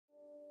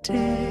Take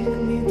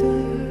me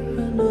there,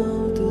 I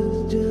know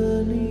this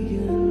journey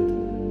ends.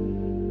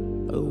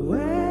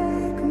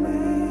 Wake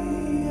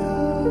me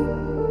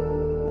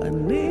up, I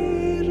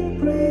need to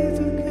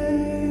breathe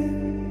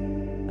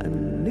again. I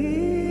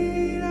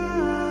need a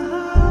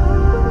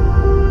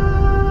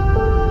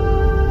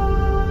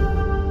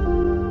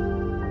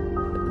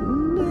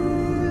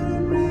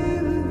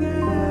breathe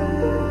again.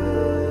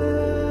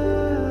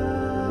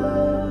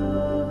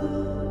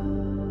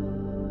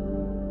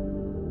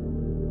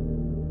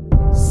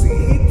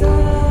 Sita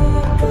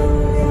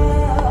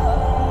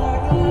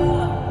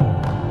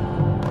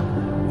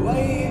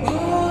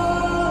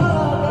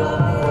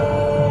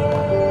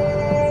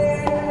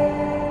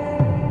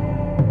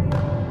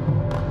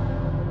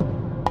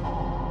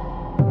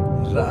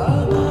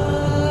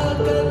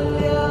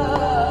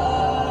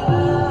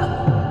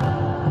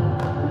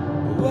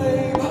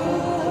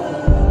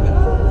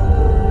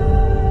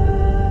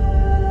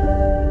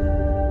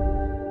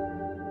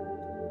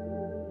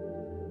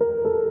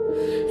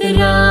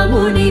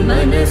రాముని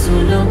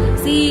మనసులో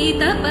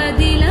సీత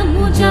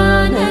పదిలము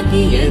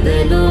జానకి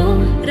ఎదలో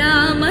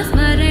రామ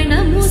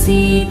స్మరణము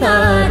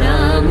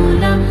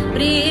సీతారాముల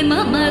ప్రేమ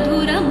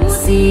మధురము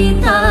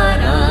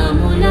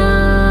సీతారాముల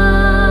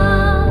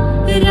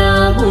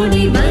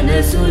రాముని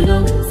మనసులో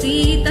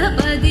సీత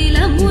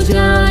పదిలము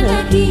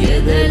జానకి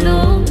ఎదలో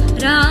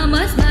రామ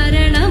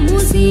స్మరణము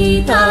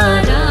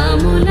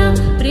సీతారాముల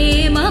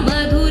ప్రేమ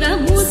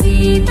మధురము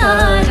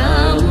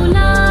సీతారాముల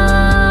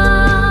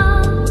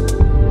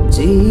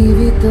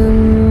జీవితం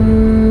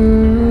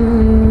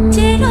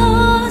చెరో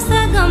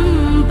సగం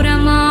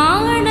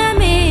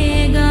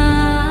ప్రమాణమేగా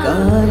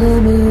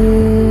కాలమే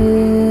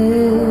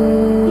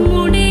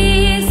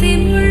ముడేసి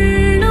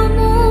ముళ్ళు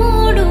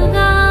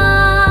మూడుగా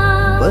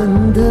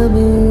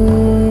బంధమే